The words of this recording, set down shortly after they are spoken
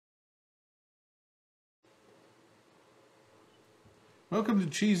Welcome to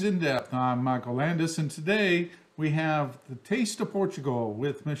Cheese in Depth. I'm Michael Landis, and today we have the Taste of Portugal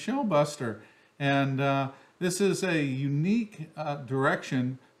with Michele Buster. And this is a unique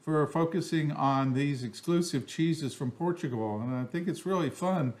direction for focusing on these exclusive cheeses from Portugal. And I think it's really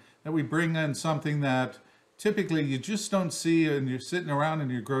fun that we bring in something that typically you just don't see when you're sitting around in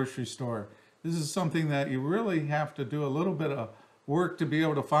your grocery store. This is something that you really have to do a little bit of work to be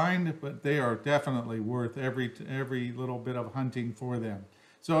able to find, but they are definitely worth every little bit of hunting for them.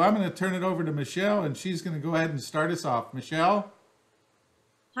 So I'm going to turn it over to Michele, and she's going to go ahead and start us off. Michele?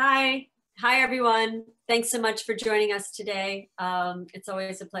 Hi everyone. Thanks so much for joining us today. It's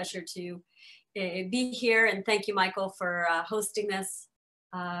always a pleasure to be here, and thank you, Michael, for hosting this.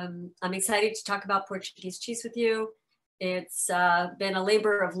 I'm excited to talk about Portuguese cheese with you. It's been a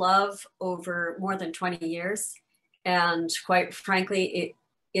labor of love over more than 20 years. And quite frankly, it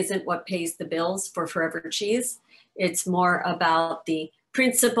isn't what pays the bills for Forever Cheese. It's more about the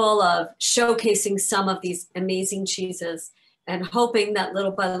principle of showcasing some of these amazing cheeses and hoping that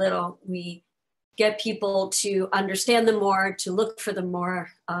little by little we get people to understand them more, to look for them more,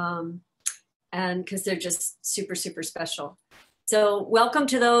 and because they're just super, super special. So welcome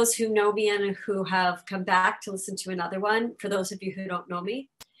to those who know me and who have come back to listen to another one. For those of you who don't know me,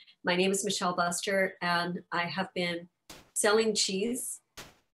 my name is Michele Buster, and I have been selling cheese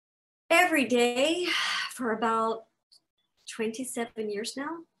every day for about 27 years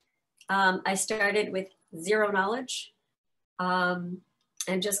now. I started with zero knowledge and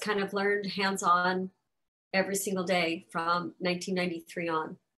just kind of learned hands-on every single day from 1993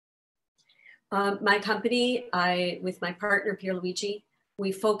 on. My company, with my partner Pierluigi,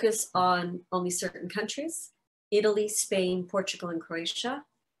 we focus on only certain countries: Italy, Spain, Portugal, and Croatia.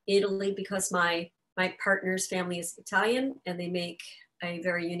 Italy, because my partner's family is Italian, and they make a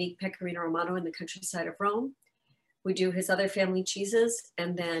very unique pecorino romano in the countryside of Rome. We do his other family cheeses,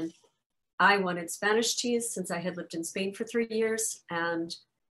 and then I wanted Spanish cheese since I had lived in Spain for 3 years, and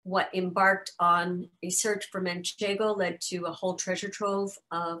what embarked on a search for manchego led to a whole treasure trove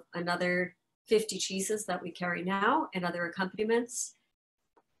of another 50 cheeses that we carry now and other accompaniments.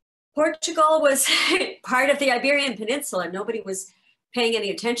 Portugal was part of the Iberian Peninsula. Nobody was paying any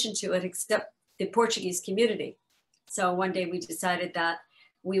attention to it except the Portuguese community. So one day we decided that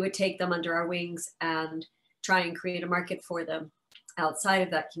we would take them under our wings and try and create a market for them outside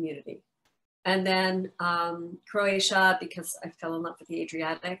of that community. And then Croatia, because I fell in love with the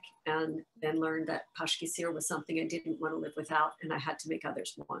Adriatic, and then learned that pashkisir was something I didn't want to live without, and I had to make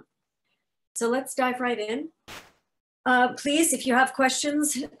others want. So let's dive right in. Please, if you have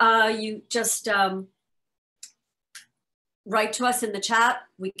questions, you just write to us in the chat.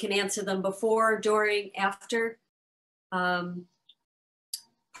 We can answer them before, during, after.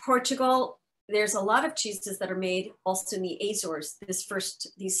 Portugal, there's a lot of cheeses that are made also in the Azores.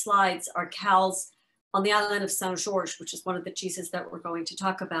 These slides are cows on the island of São Jorge, which is one of the cheeses that we're going to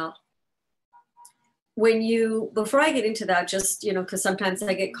talk about. Before I get into that, just, because sometimes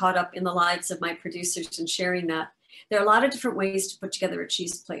I get caught up in the lives of my producers and sharing that, there are a lot of different ways to put together a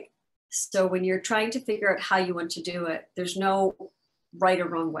cheese plate. So when you're trying to figure out how you want to do it, there's no right or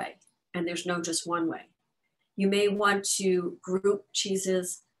wrong way, and there's no just one way. You may want to group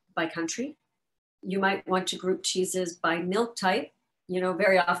cheeses by country. You might want to group cheeses by milk type.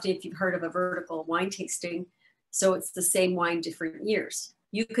 Very often, if you've heard of a vertical wine tasting, so it's the same wine, different years.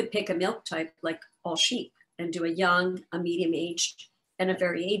 You could pick a milk type like all sheep and do a young, a medium aged, and a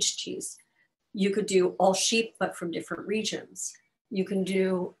very aged cheese. You could do all sheep, but from different regions. You can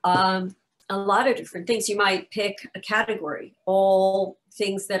do a lot of different things. You might pick a category, all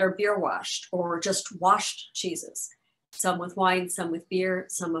things that are beer washed or just washed cheeses, some with wine, some with beer,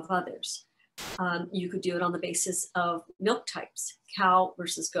 some of others. You could do it on the basis of milk types: cow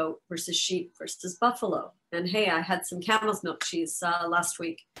versus goat versus sheep versus buffalo. And hey, I had some camel's milk cheese last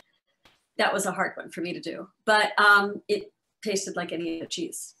week. That was a hard one for me to do, but it tasted like any other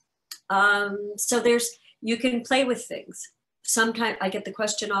cheese. So you can play with things. Sometimes I get the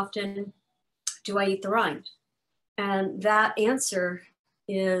question often, do I eat the rind? And that answer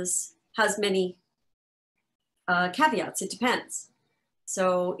has many caveats. It depends.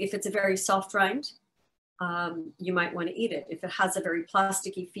 So if it's a very soft rind, you might want to eat it. If it has a very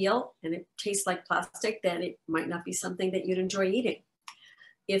plasticky feel and it tastes like plastic, then it might not be something that you'd enjoy eating.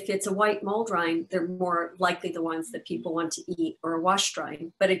 If it's a white mold rind, they're more likely the ones that people want to eat, or a washed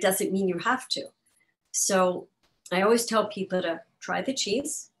rind, but it doesn't mean you have to. So I always tell people to try the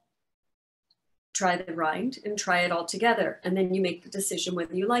cheese, try the rind, and try it all together. And then you make the decision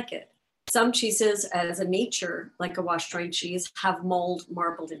whether you like it. Some cheeses, as a nature, like a washed rind cheese, have mold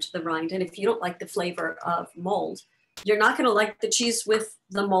marbled into the rind. And if you don't like the flavor of mold, You're not going to like the cheese with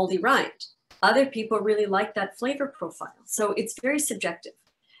the moldy rind. Other people really like that flavor profile. So it's very subjective.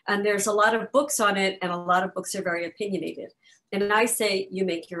 And there's a lot of books on it, and a lot of books are very opinionated. And I say you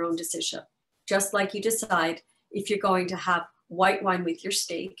make your own decision, just like you decide if you're going to have white wine with your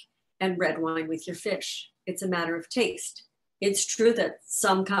steak and red wine with your fish. It's a matter of taste. It's true that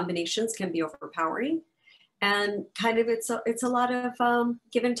some combinations can be overpowering, and kind of it's a lot of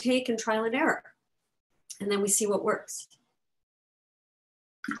give and take and trial and error. And then we see what works.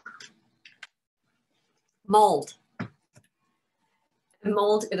 Mold.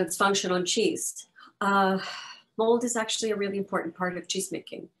 Mold and its function on cheese. Mold is actually a really important part of cheese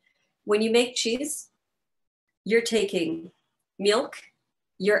making. When you make cheese, you're taking milk,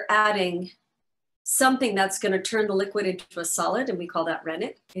 you're adding something that's going to turn the liquid into a solid, and we call that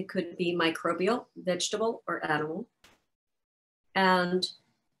rennet. It could be microbial, vegetable, or animal. And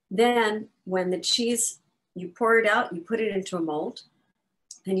then when the cheese, you pour it out, you put it into a mold,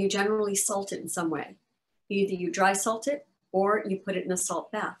 and you generally salt it in some way. Either you dry salt it or you put it in a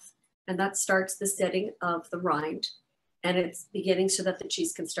salt bath. And that starts the setting of the rind, and it's beginning so that the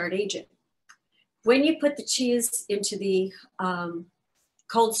cheese can start aging. When you put the cheese into the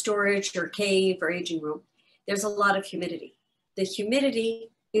cold storage or cave or aging room, there's a lot of humidity. The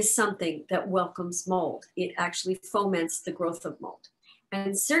humidity is something that welcomes mold. It actually foments the growth of mold.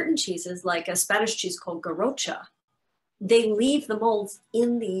 And certain cheeses, like a Spanish cheese called garrocha, they leave the molds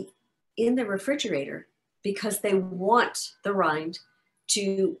in the refrigerator because they want the rind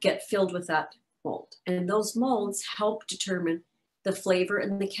to get filled with that mold. And those molds help determine the flavor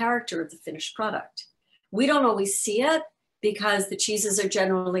and the character of the finished product. We don't always see it because the cheeses are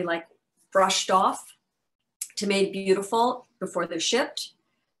generally like brushed off to made beautiful before they're shipped.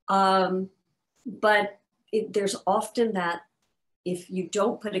 But there's often that if you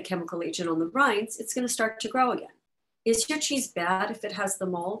don't put a chemical agent on the rinds, it's going to start to grow again. Is your cheese bad if it has the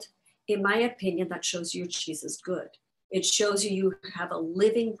mold? In my opinion, that shows your cheese is good. It shows you have a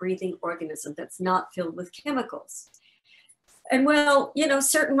living, breathing organism that's not filled with chemicals. And well, you know,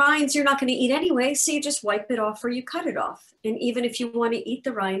 certain rinds you're not going to eat anyway, so you just wipe it off or you cut it off. And even if you want to eat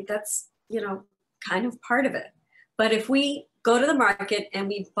the rind, that's, you know, kind of part of it. But if we go to the market and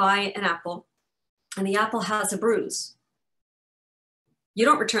we buy an apple and the apple has a bruise, you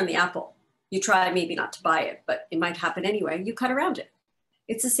don't return the apple. You try maybe not to buy it, but it might happen anyway. You cut around it.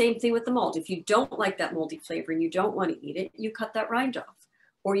 It's the same thing with the mold. If you don't like that moldy flavor and you don't want to eat it, you cut that rind off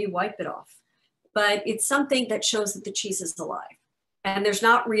or you wipe it off. But it's something that shows that the cheese is alive. And there's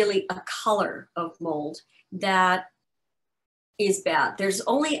not really a color of mold that is bad. There's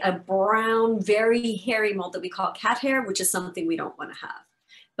only a brown, very hairy mold that we call cat hair, which is something we don't want to have.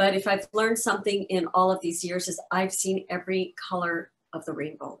 But if I've learned something in all of these years is I've seen every color of the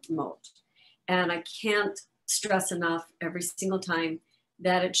rainbow mold. And I can't stress enough every single time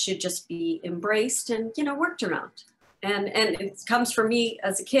that it should just be embraced and, you know, worked around. And it comes from me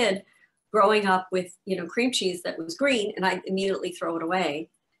as a kid growing up with, you know, cream cheese that was green, and I immediately throw it away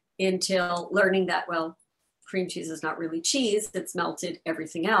until learning that, well, cream cheese is not really cheese, it's melted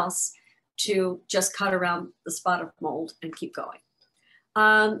everything else, to just cut around the spot of mold and keep going.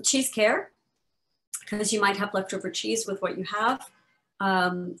 Cheese care, because you might have leftover cheese with what you have.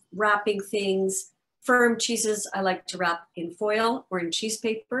 Wrapping things. Firm cheeses, I like to wrap in foil or in cheese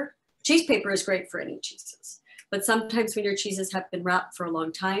paper. Cheese paper is great for any cheeses, but sometimes when your cheeses have been wrapped for a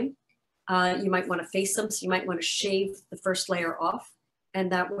long time, you might want to face them. So you might want to shave the first layer off,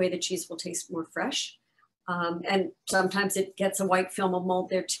 and that way the cheese will taste more fresh. And sometimes it gets a white film of mold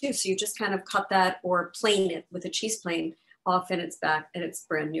there too. So you just kind of cut that or plane it with a cheese plane off, and it's back and it's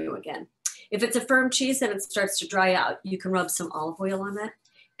brand new again. If it's a firm cheese and it starts to dry out, you can rub some olive oil on that.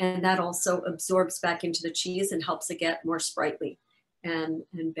 And that also absorbs back into the cheese and helps it get more sprightly and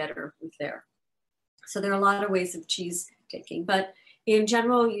better with there. So there are a lot of ways of cheese taking, but in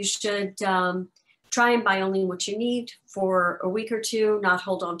general, you should try and buy only what you need for a week or two, not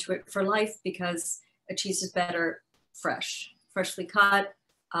hold on to it for life, because a cheese is better fresh, freshly cut.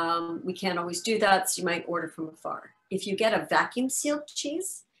 We can't always do that, so you might order from afar. If you get a vacuum sealed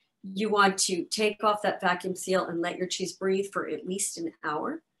cheese, you want to take off that vacuum seal and let your cheese breathe for at least an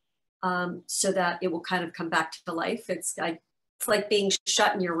hour. So that it will kind of come back to life. It's like being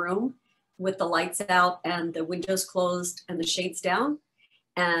shut in your room with the lights out and the windows closed and the shades down,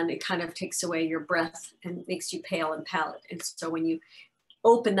 and it kind of takes away your breath and makes you pale and pallid. And so when you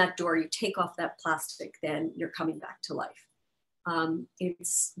open that door, you take off that plastic, then you're coming back to life.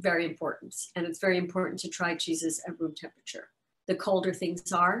 It's very important, and it's very important to try cheeses at room temperature. The colder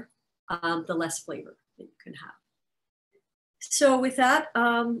things are, the less flavor that you can have. So with that,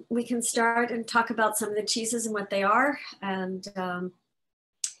 we can start and talk about some of the cheeses and what they are. And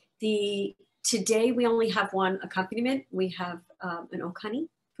today we only have one accompaniment. We have an oak honey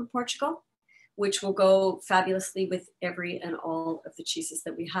from Portugal, which will go fabulously with every and all of the cheeses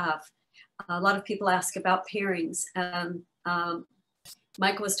that we have. A lot of people ask about pairings. And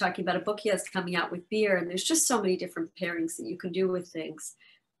Michael was talking about a book he has coming out with beer, and there's just so many different pairings that you can do with things.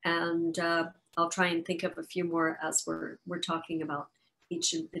 And I'll try and think of a few more as we're talking about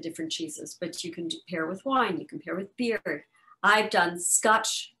each of the different cheeses. But you can pair with wine, you can pair with beer. I've done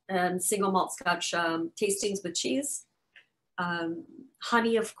Scotch and single malt Scotch tastings with cheese.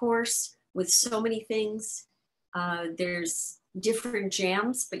 Honey, of course, with so many things. There's different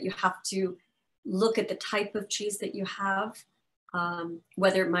jams, but you have to look at the type of cheese that you have,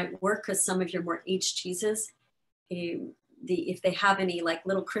 whether it might work, because some of your more aged cheeses, if they have any like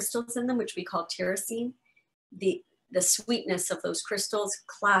little crystals in them, which we call tyrosine, the sweetness of those crystals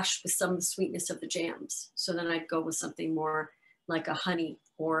clash with some of the sweetness of the jams. So then I'd go with something more like a honey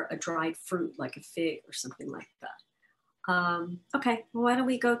or a dried fruit, like a fig or something like that. Okay, well, why don't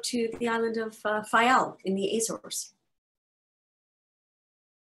we go to the island of Fayal in the Azores?